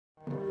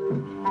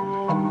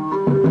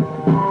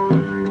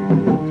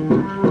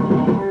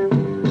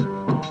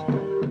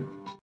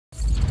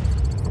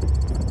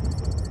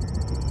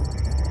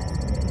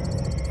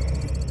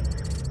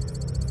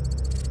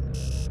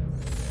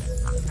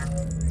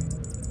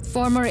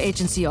Former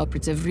agency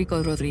operative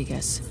Rico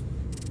Rodriguez.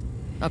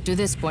 Up to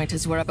this point,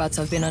 his whereabouts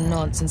have been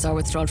unknown since our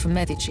withdrawal from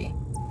Medici.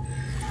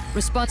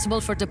 Responsible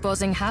for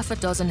deposing half a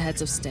dozen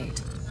heads of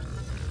state.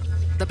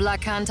 The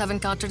Black Hand have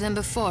encountered him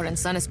before in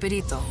San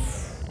Espirito,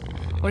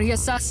 where he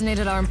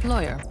assassinated our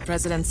employer,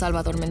 President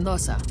Salvador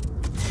Mendoza.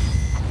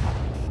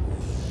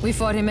 We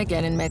fought him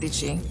again in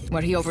Medici,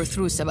 where he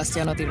overthrew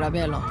Sebastiano di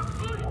Ravello.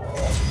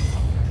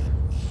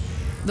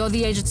 Though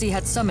the agency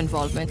had some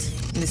involvement,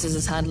 this is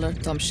his handler,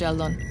 Tom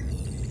Sheldon,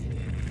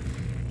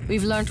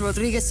 we've learned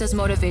Rodriguez's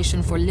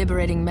motivation for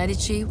liberating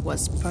Medici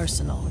was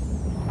personal.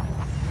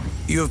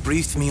 You have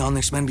briefed me on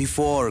this man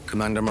before,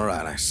 Commander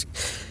Morales.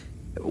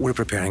 We're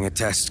preparing a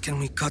test. Can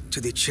we cut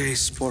to the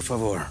chase, por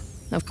favor?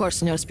 Of course,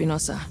 Senor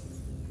Espinosa.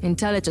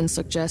 Intelligence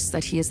suggests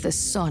that he is the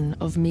son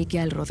of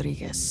Miguel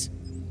Rodriguez.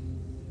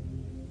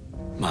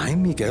 My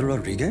Miguel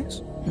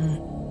Rodriguez?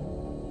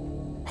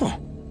 Huh.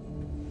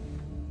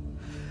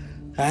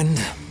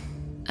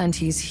 And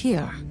he's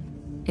here,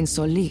 in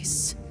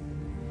Solis,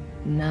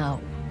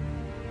 now.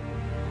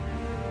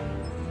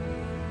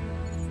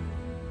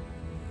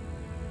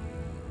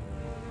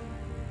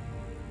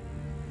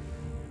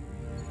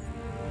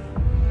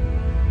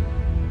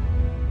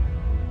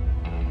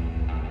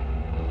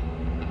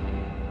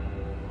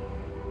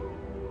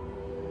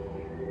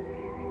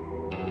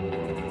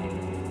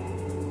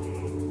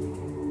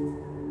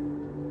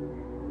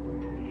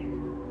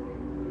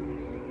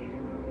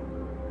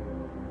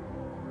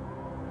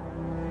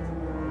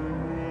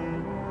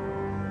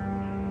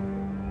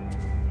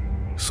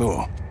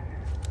 So,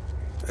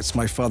 that's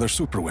my father's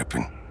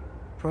superweapon.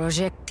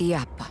 Project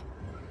Tiapa.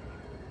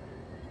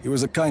 He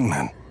was a kind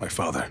man, my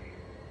father.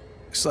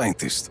 A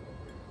scientist.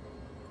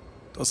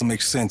 Doesn't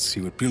make sense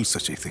he would build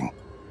such a thing.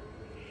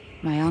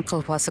 My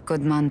uncle was a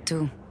good man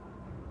too.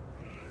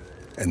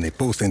 And they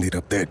both ended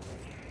up dead.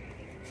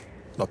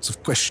 Lots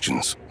of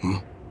questions,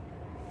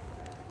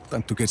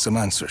 Time to get some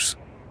answers.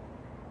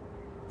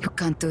 You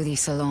can't do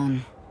this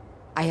alone.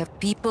 I have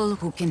people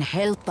who can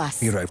help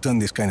us. Mira, I've done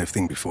this kind of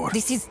thing before.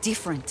 This is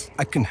different.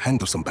 I can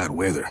handle some bad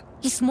weather.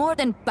 It's more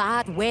than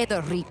bad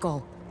weather,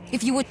 Rico.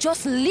 If you would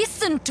just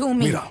listen to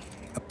me. Mira,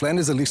 a plan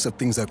is a list of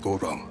things that go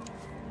wrong.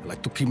 I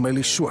like to keep my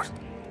list short.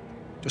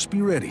 Just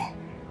be ready.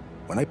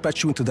 When I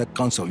patch you into that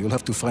console, you'll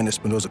have to find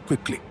Espinosa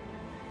quickly.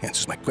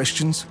 Answers my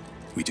questions,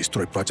 we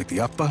destroy Project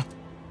Iapa.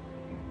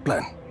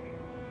 Plan.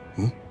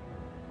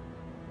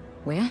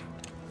 Well?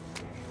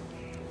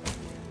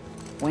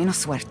 Buena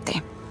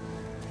suerte.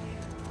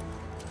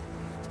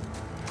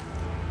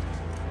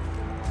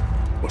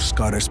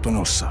 Oscar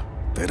Espinosa,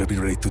 better be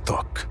ready to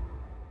talk.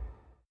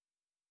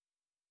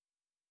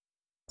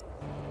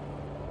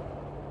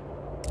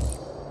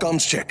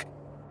 Comms check.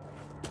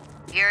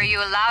 Hear you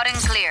loud and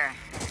clear.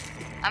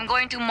 I'm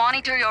going to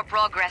monitor your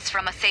progress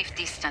from a safe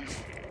distance.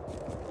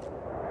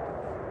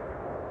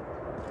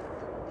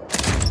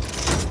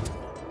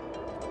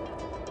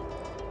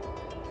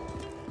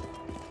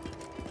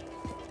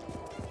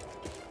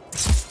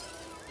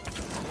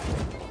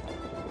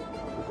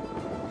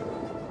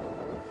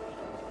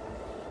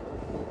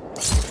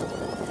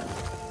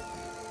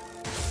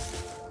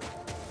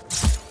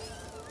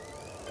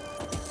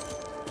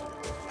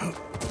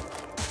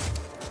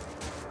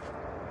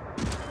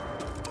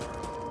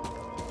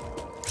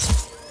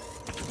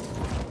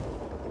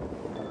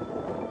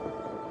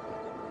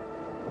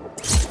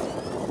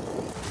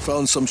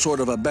 Found some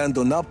sort of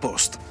abandoned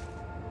outpost.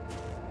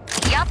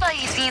 Yapa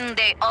is in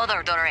the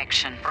other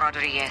direction,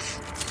 Rodriguez.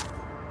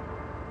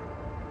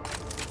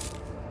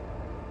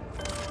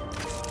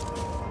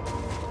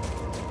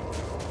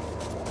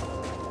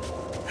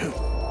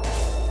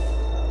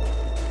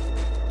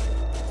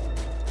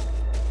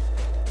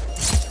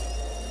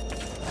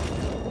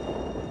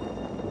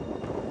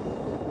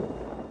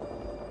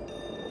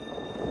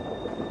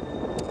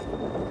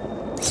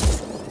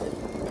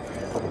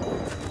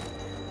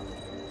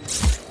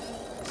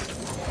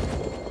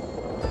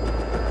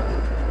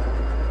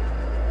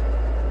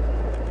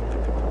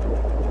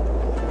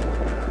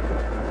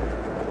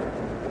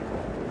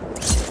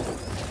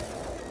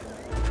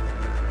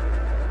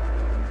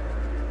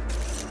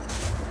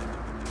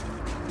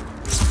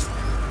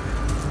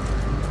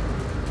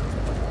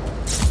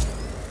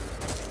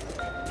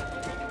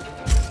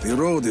 The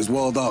road is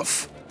walled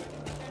off.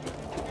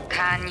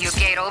 Can you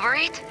get over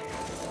it?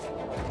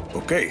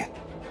 Okay.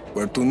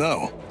 Where to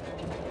now?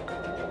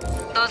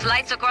 Those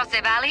lights across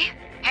the valley?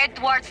 Head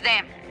towards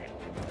them.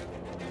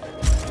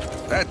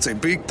 That's a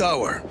big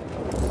tower.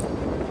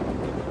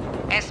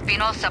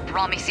 Espinosa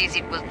promises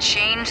it will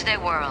change the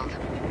world.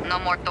 No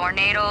more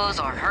tornadoes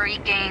or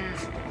hurricanes.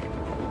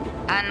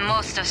 And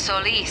most of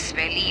Solis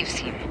believes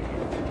him.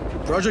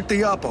 Project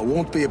Iapa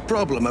won't be a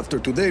problem after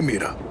today,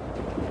 Mira.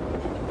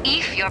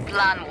 If your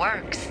plan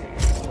works.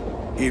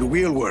 It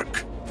will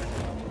work.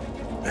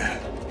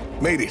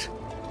 Made it.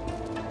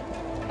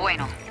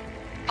 Bueno.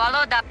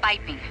 Follow that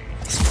piping.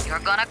 You're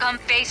gonna come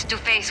face to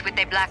face with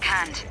the Black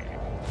Hand.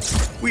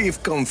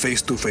 We've come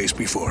face to face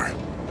before.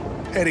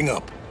 Heading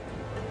up.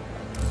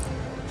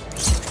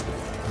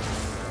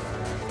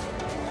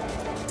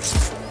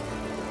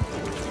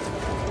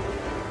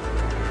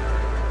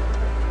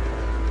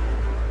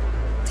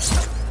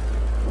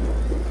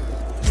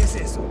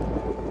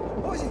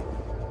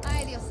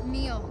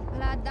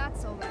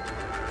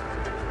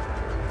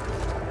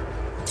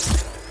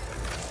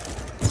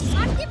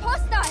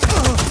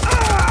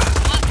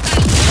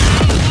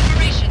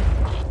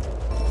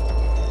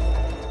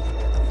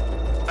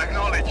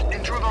 Acknowledged.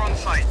 Intruder on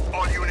site.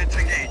 All units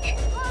engage.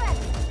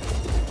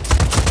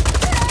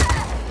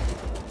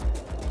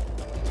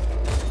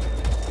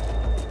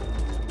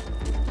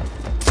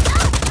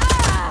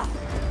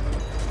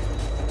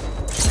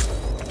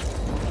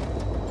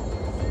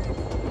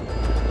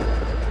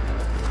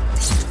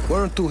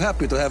 Weren't too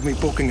happy to have me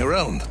poking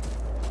around.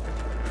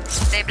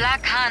 The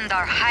Black Hand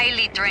are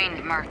highly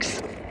trained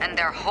mercs, and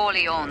they're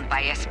wholly owned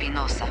by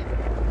Espinosa.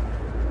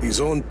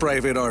 His own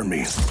private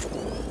army.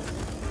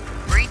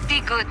 Pretty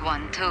good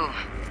one, too.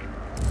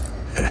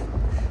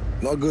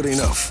 Not good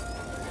enough.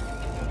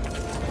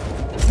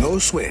 No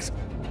sweat.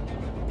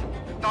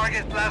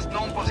 Target's last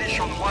known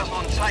position was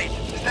on site.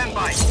 Stand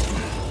by.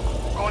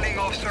 Calling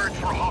off search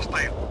for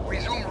hostile.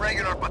 Resume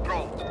regular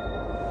patrol.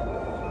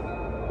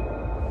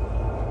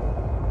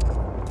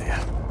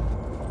 Yeah.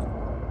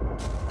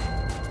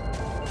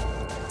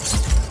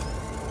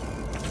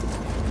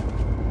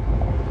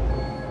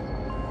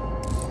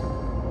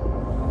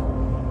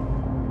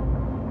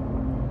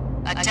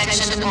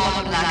 Attention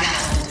all Black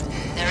Hand.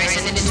 There is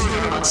an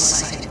intruder on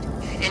site.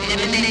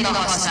 Eliminate the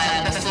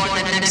hostile before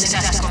the next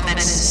test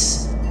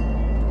commences.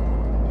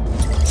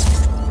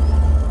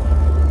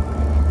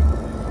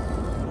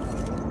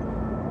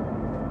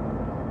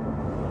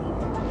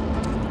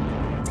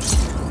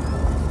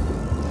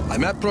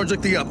 I'm at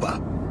Project Iapa.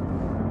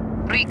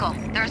 Rico,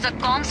 there's a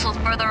console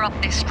further up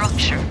this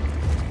structure.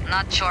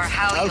 Not sure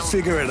how I'll you'll...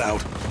 figure it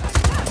out.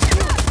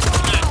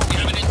 We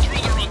have an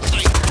intruder on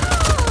site.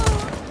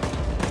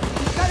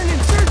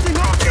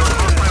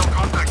 Hostile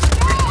contact.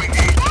 Quick to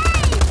engage.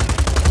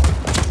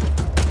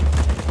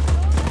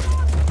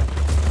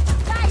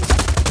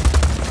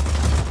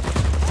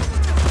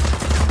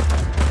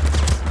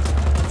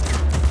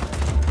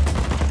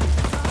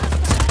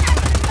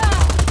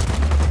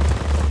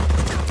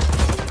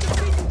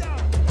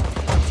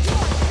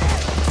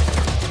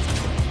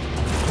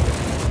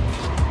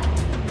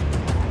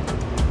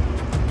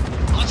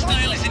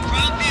 Hostile is in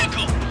ground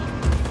vehicle.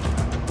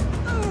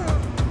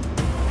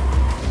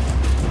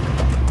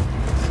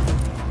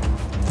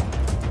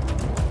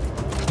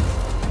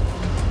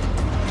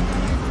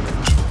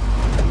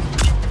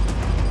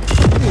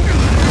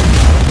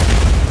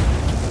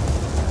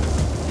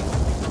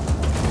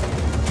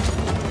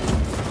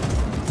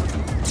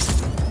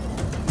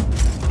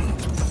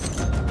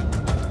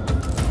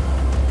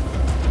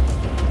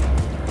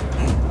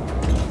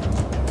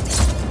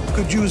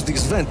 Could use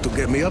this vent to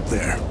get me up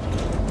there.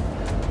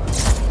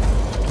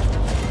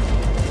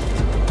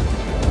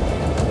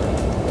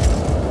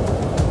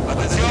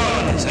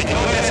 Attenzione,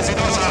 señores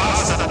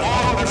Espinosa,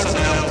 all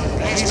personnel,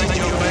 please make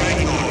your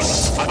way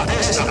indoors. At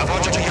this, the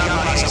project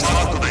Yama is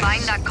about to begin.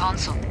 Find that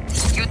console.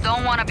 You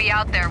don't want to be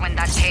out there when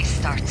that case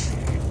starts.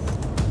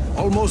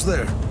 Almost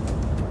there.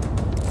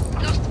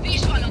 Lost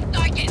visual on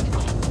target.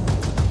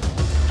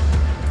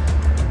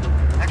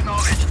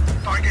 Acknowledged.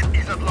 Target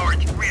is at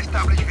large.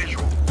 Re-establish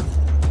visual.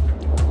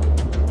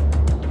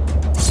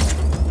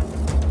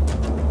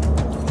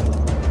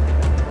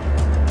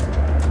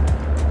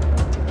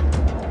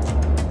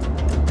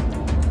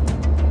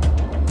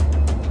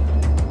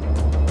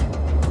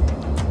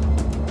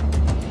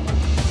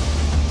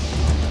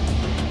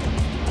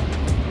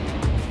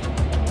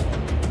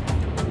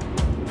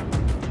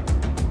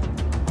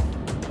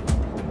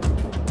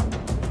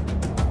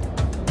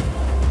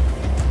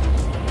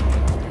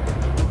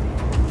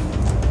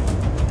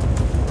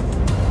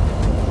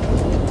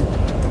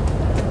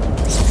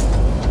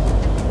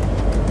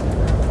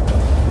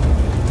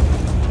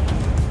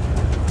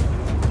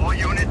 All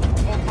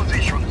units, hold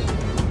positions.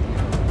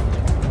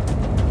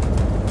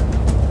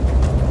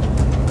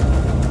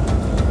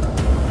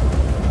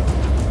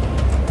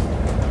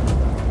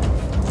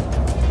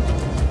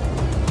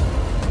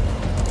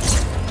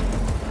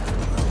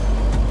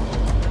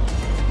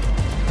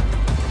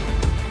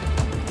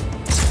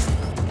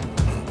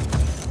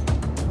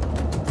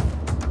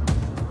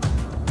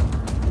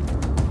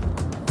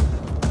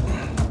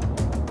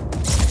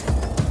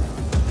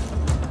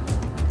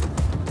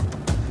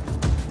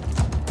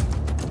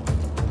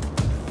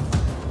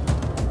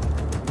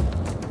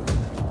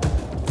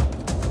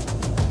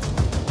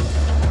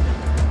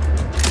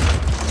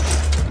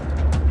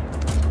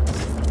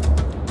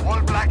 All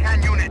Black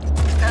Hand units,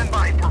 stand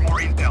by for more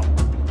intel.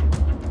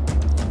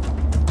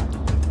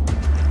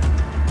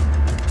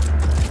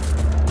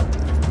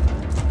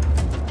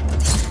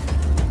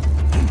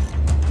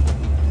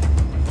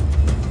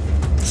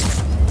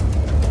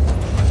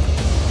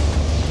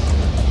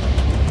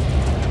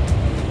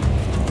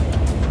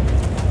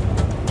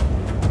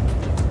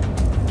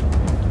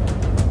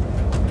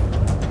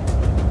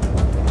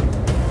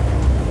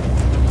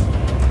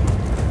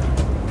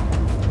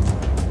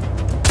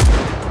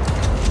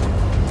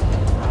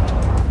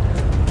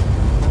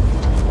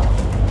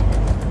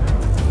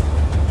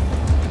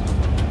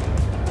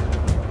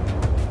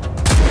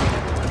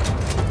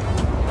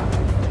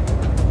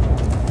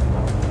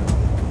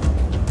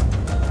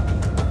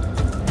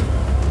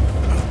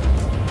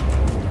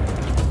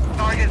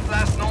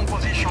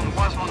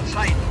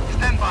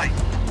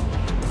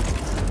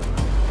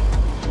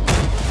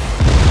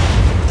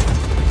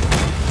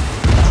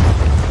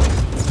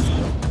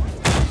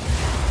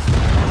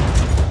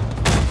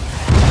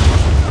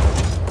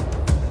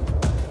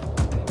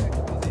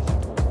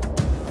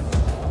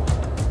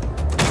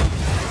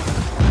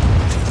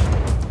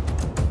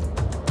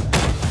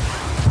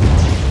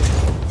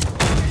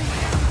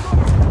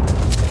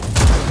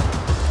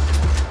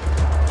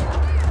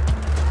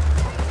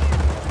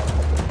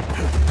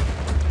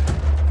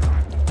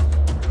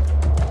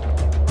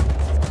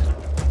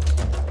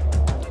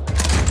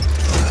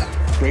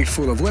 crate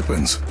full of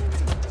weapons.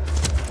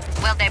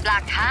 Well, the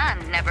Black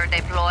Hand never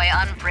deploy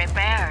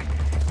unprepared.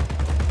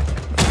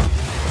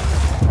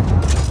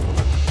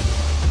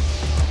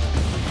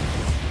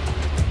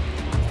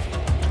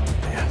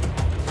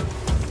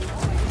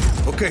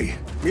 Okay,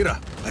 Mira,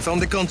 I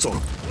found the console.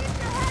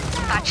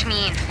 Patch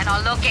me in, and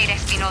I'll locate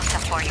Espinosa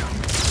for you.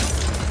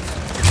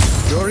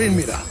 You're in,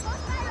 Mira.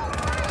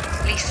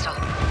 Listo.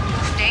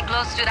 Stay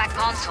close to that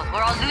console,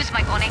 or I'll lose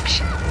my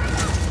connection.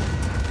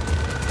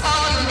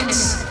 All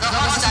units, the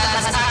hostile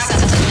has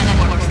access to the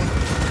network.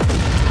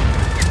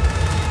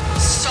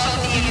 Stop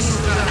the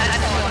intruder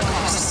at all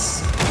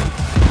costs.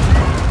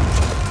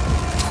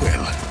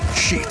 Well,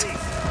 shit.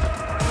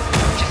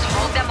 Just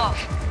hold them off.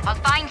 I'll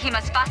find him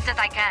as fast as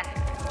I can.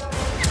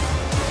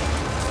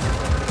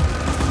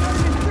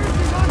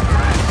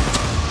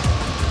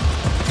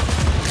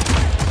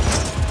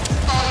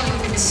 All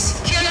units,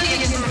 kill the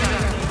intruder.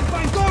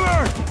 Find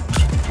cover!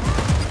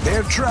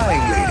 They're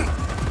trying, lady.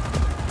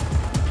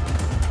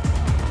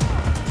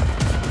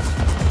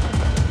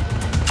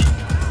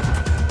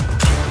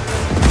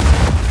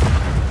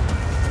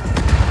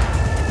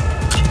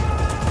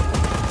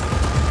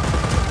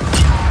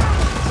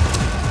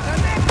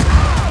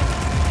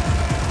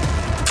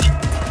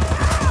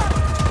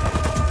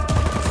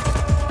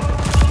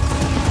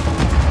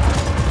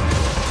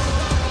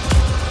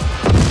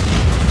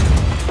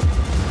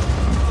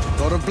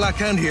 Black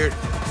Hand here.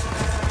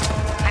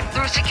 I'm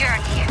through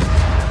security.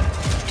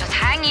 Just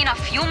hang in a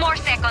few more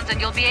seconds and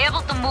you'll be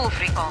able to move,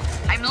 Rico.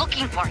 I'm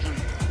looking for him.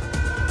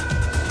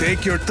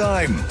 Take your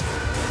time.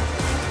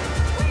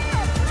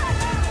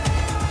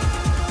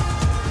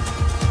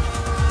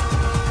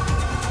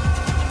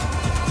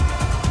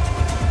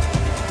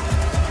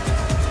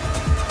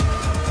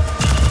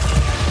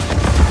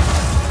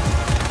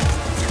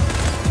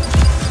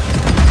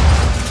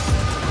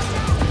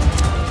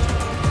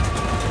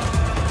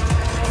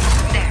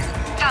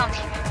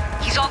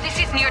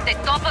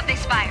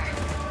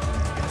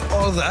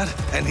 All that,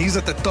 and he's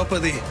at the top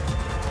of the...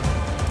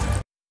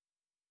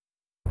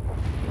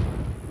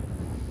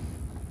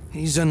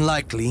 He's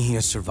unlikely he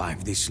has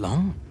survived this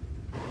long.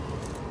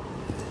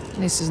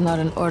 This is not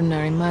an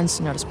ordinary man,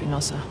 Senor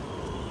Espinosa.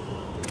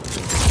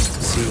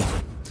 See,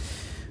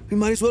 we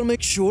might as well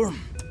make sure.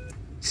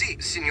 Si,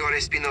 Senor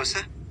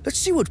Espinosa. Let's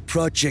see what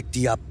Project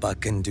Yappa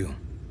can do,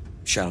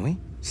 shall we?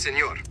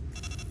 Senor.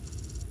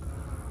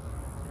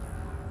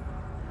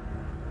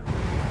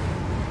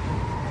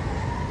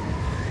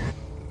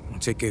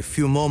 Take a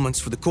few moments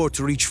for the core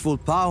to reach full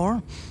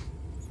power.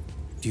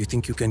 Do you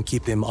think you can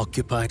keep him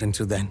occupied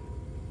until then?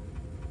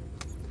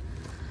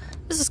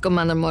 This is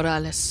Commander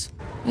Morales.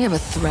 We have a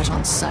threat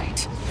on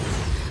sight.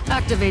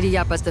 Activate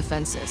Yappa's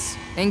defenses.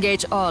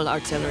 Engage all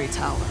artillery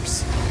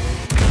towers.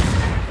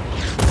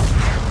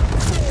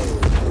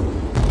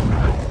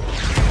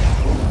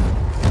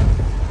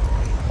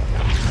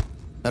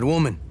 That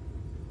woman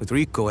with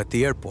Rico at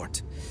the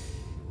airport.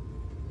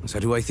 Is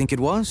that who I think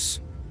it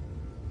was?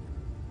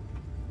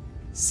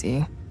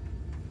 See?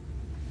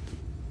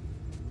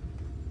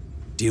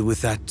 Deal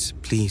with that,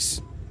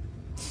 please.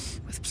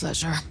 With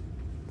pleasure.